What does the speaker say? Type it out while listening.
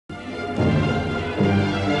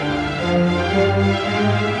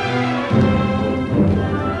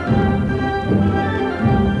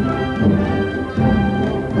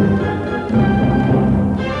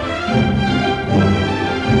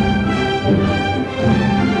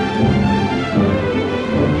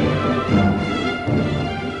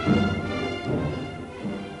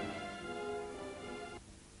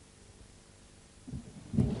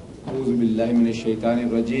الشيطان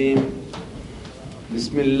الرجيم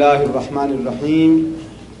بسم الله الرحمن الرحيم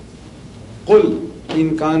قل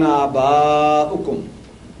إن كان آباؤكم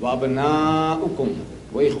وأبناؤكم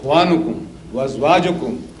وإخوانكم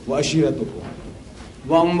وأزواجكم وعشيرتكم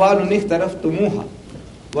وأموال اقترفتموها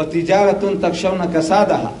وتجارة تخشون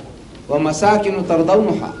كسادها ومساكن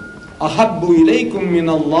ترضونها أحب إليكم من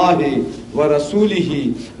الله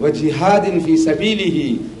ورسوله وجهاد في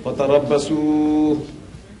سبيله فتربصوا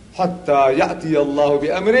حتى يأتي الله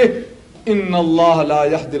بأمره إن الله لا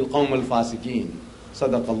يهدي القوم الفاسقين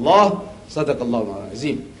صدق الله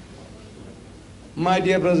العظيم. My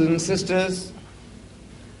dear brothers and sisters,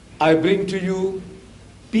 I bring to you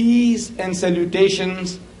peace and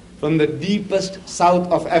salutations from the deepest south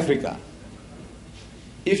of Africa.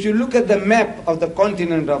 If you look at the map of the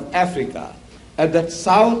continent of Africa, at that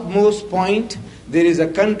southmost point there is a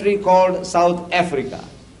country called South Africa.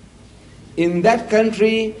 In that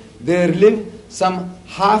country, there live some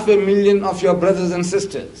 500,000 of your brothers and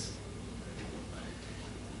sisters.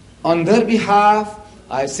 On their behalf,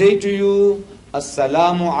 I say to you,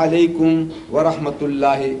 Assalamu alaikum wa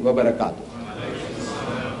rahmatullahi wa barakatuh.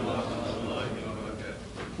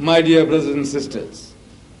 My dear brothers and sisters,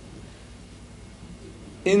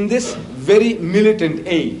 in this very militant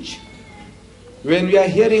age, when we are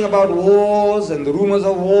hearing about wars and the rumors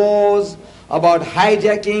of wars, about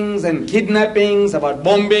hijackings and kidnappings, about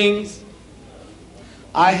bombings,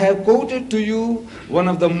 I have quoted to you one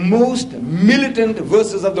of the most militant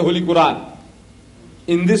verses of the Holy Quran.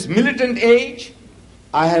 In this militant age,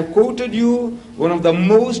 I have quoted you one of the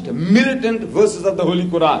most militant verses of the Holy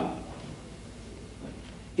Quran.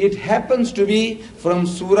 It happens to be from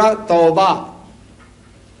Surah Tawbah.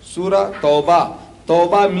 Surah Tawbah.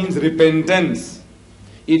 Tawbah means repentance.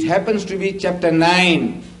 It happens to be chapter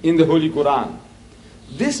 9 in the Holy Quran.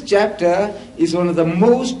 This chapter is one of the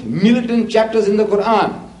most militant chapters in the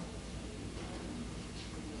Quran.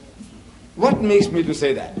 What makes me to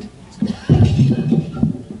say that?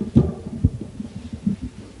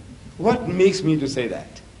 What makes me to say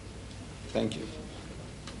that? Thank you.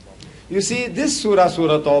 You see, this surah,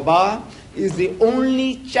 Surah Tawbah, is the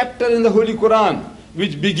only chapter in the Holy Quran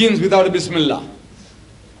which begins without a Bismillah.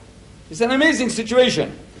 It's an amazing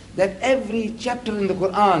situation that every chapter in the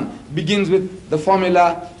Quran begins with the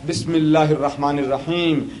formula Bismillahir Rahmanir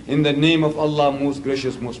Rahim, in the name of Allah, most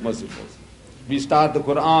gracious, most merciful. We start the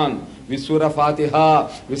Quran with Surah Fatiha.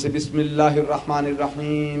 We say Bismillahir Rahmanir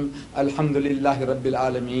Rahim, Alhamdulillahi Rabbil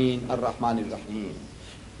Alameen, Ar-Rahmanir Rahim.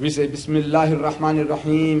 We say Bismillahir Rahmanir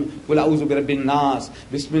Rahim, Qul a'udhu bi Rabbin Nas.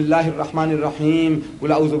 Bismillahir Rahmanir Rahim, Qul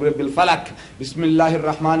a'udhu bi Rabbil Falak. Bismillahir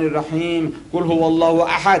Rahmanir Rahim, Qul huwallahu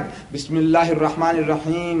ahad. Bismillahir Rahmanir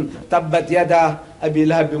Rahim, Tabbat yada Abi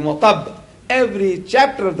Lahab wa tab. Every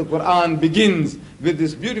chapter of the Quran begins with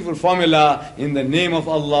this beautiful formula, in the name of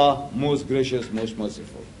Allah, most gracious, most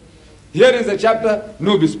merciful. Here is the chapter,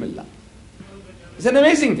 no Bismillah. It's an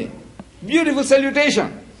amazing thing. Beautiful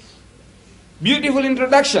salutation. Beautiful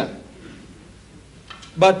introduction.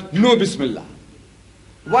 But no Bismillah.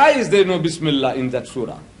 Why is there no Bismillah in that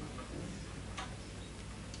surah?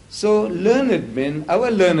 So learned men,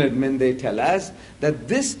 our learned men, they tell us that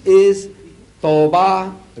this is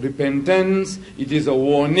Tawbah, repentance. It is a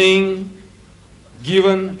warning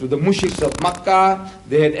given to the mushriks of Makkah.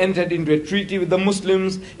 They had entered into a treaty with the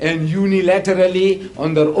Muslims, and unilaterally,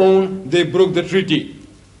 on their own, they broke the treaty.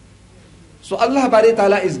 So Allah Bari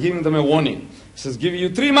Ta'ala is giving them a warning. He says, give you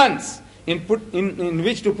 3 months in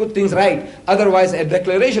which to put things right. Otherwise, a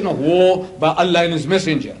declaration of war by Allah and His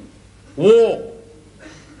Messenger. War.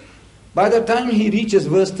 By the time he reaches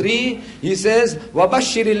verse 3, he says,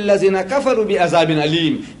 وَبَشِّرِ الَّذِينَ كَفَرُوا بِعَذَابٍ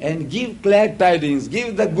أَلِيمٍ, and give glad tidings,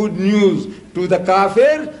 give the good news to the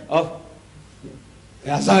kafir of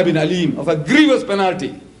azabin alim, of a grievous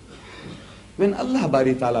penalty. When Allah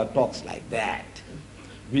Bari Ta'ala talks like that,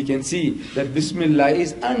 we can see that Bismillah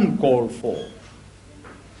is uncalled for.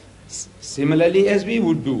 Similarly as we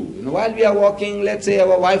would do, while we are walking, let's say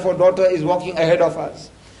our wife or daughter is walking ahead of us,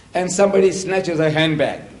 and somebody snatches a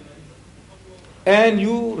handbag, and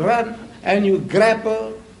you run and you grab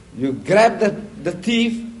her, you grab the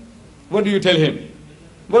thief. What do you tell him?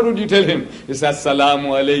 What would you tell him? He says, Assalamu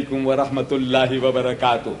alaikum wa rahmatullahi wa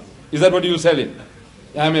barakatuh. Is that what you tell him?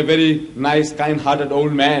 I'm a very nice, kind-hearted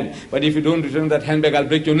old man, but if you don't return that handbag, I'll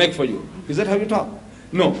break your neck for you. Is that how you talk?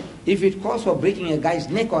 No. If it calls for breaking a guy's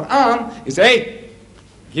neck or arm, you say, hey,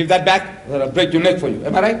 give that back, or I'll break your neck for you.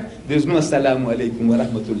 Am I right? There's no assalamu alaikum wa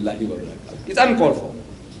rahmatullahi wa barakatuh. It's uncalled for.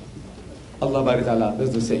 Allah Bari Ta'ala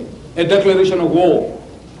does the same. A declaration of war,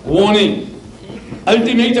 warning,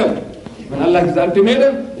 ultimatum. When Allah gives the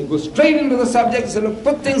ultimatum, He goes straight into the subject, He says, look,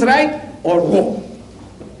 put things right or war.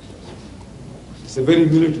 It's a very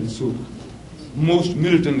militant surah, most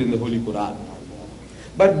militant in the Holy Quran.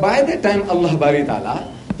 But by the time Allah Bari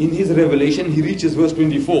Ta'ala, in His revelation, He reaches verse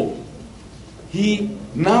 24. He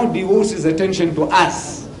now devotes His attention to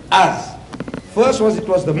us. Us. First it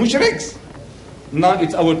was the mushriks. Now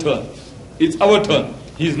it's our turn. It's our turn.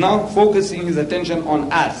 He's now focusing His attention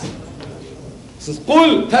on us. He says,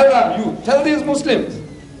 Qul, tell them, you, tell these Muslims.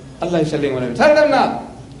 Allah is telling them, tell them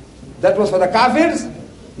now. That was for the kafirs.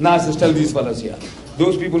 Now he says, tell these fellows here.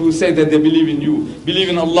 Those people who say that they believe in you, believe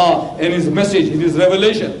in Allah and His message, in His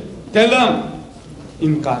revelation. Tell them,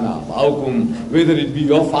 in kana ba'ukum, whether it be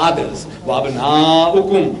your fathers, wa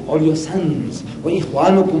abna'ukum, or your sons, wa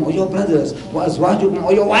ikhwanukum, or your brothers, wa azwajukum,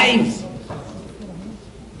 or your wives,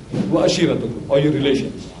 wa ashiratukum, or your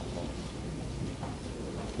relations.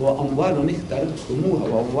 Wa amwalun ikhtaraftumuha,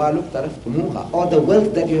 wa amwalu ikhtaraftumuha, or the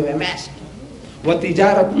wealth that you have amassed.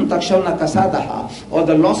 وَتِجَارَةٌ تَخْشَوْنَ كَسَادَهَا, or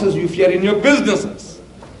the losses you fear in your businesses.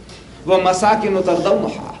 وَمَسَاكِنُ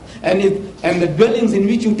تَرْضَوْنَهَا, and the dwellings in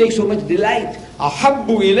which you take so much delight. أَحَبُّ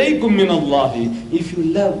إِلَيْكُم مِّنَ اللَّهِ, if you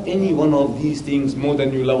love any one of these things more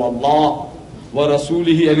than you love Allah,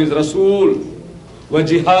 وَرَسُولِهِ, and His Rasul,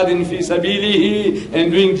 وَجِهَادٍ فِي سَبِيلِهِ,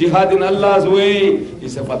 and doing jihad in Allah's way, He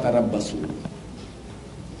said, فَتَرَبَّصُوا.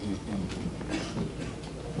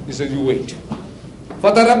 He said, you wait.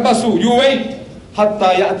 فَتَرَبَّصُوا, you wait.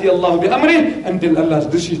 حَتَّى يَأْتِيَ اللَّهُ بِأَمْرِهِ, until Allah's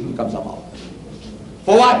decision comes about.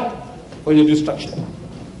 For what? For your destruction.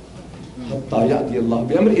 حَتَّى يَأْتِيَ اللَّهُ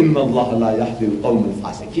بِأَمْرِهِ إِنَّ اللَّهَ لَا يَهْدِي الْقَوْمَ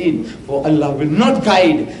الْفَاسِقِينَ, for Allah will not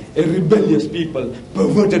guide a rebellious people,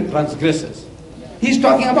 perverted transgressors. He's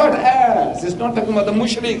talking about us. He's not talking about the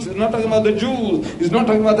mushriks. He's not talking about the Jews. He's not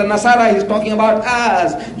talking about the Nasara. He's talking about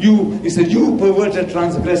us. You, he says, you perverted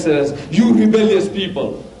transgressors, you rebellious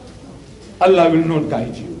people. Allah will not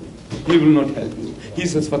guide you. He will not help you. He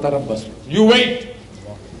says, فَتَرَبَّصُوا, you wait.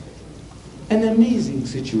 An amazing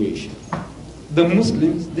situation. The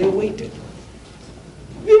Muslims, they waited.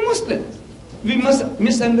 We Muslims, we must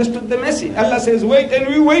misunderstood the message. Allah says, wait, and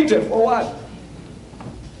we waited. For what?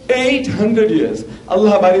 800 years.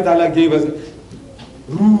 Allah Bari Ta'ala gave us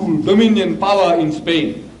rule, dominion, power in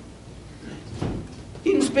Spain.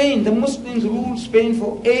 In Spain, the Muslims ruled Spain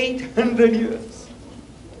for 800 years.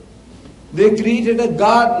 They created a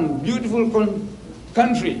garden, beautiful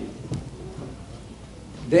country.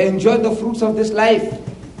 They enjoyed the fruits of this life.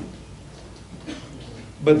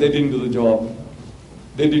 But they didn't do the job.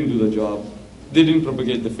 They didn't do the job. They didn't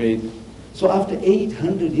propagate the faith. So after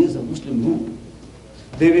 800 years of Muslim rule,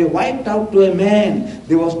 they were wiped out to a man.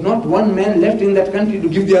 There was not one man left in that country to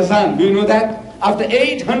give the azan. Do you know that? After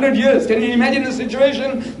 800 years, can you imagine the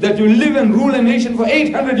situation that you live and rule a nation for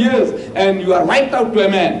 800 years and you are wiped out to a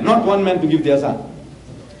man, not one man to give the azan?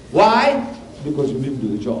 Why? Because you didn't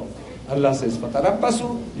do the job. Allah says,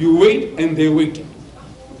 فَتَرَبَّصُوا, you wait, and they waited.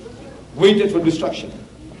 Waited for destruction.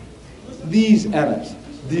 These Arabs,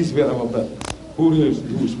 these were our brothers who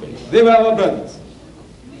ruled Spain. They were our brothers.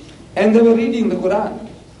 And they were reading the Quran.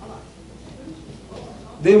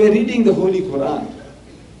 They were reading the Holy Quran.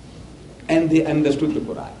 And they understood the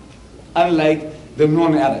Quran. Unlike the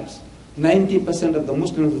non-Arabs. 90% of the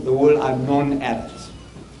Muslims of the world are non-Arabs.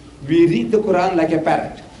 We read the Quran like a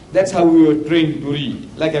parrot. That's how we were trained to read,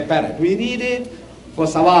 like a parrot. We read it for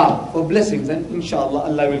sawab, for blessings, and inshallah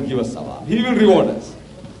Allah will give us sawab. He will reward us.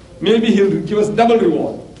 Maybe He'll give us double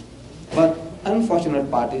reward. But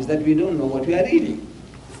unfortunate part is that we don't know what we are reading.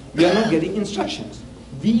 We are not getting instructions.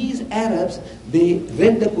 These Arabs, they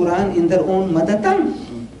read the Quran in their own mother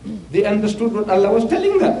tongue. They understood what Allah was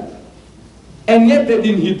telling them. And yet they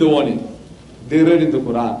didn't heed the warning. They read in the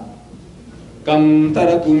Quran. Kam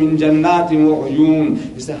taraku min jannatin wa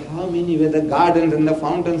uyun. He said, how many were the gardens and the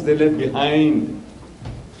fountains they left behind?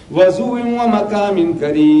 Wazu'in wa makamin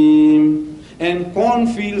kareem. And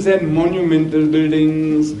cornfields and monumental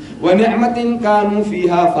buildings. Wa ni'matin kanu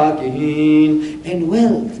fiha fakihin. And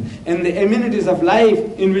wealth and the amenities of life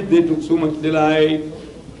in which they took so much delight.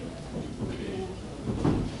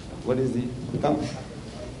 What is the come?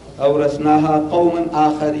 أَوْرَثْنَاهَا قَوْمًا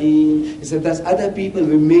آخَرِينَ. He said, thus other people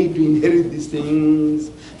were made to inherit these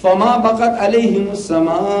things. فَمَا بَقَتْ عَلَيْهِمُ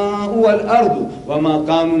السَّمَاءُ وَالْأَرْضُ وَمَا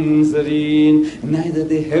كَانُوا مُنْزَرِينَ. Neither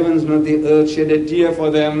the heavens nor the earth shed a tear for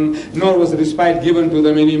them, nor was respite given to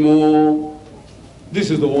them anymore. This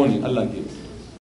is the warning Allah gives.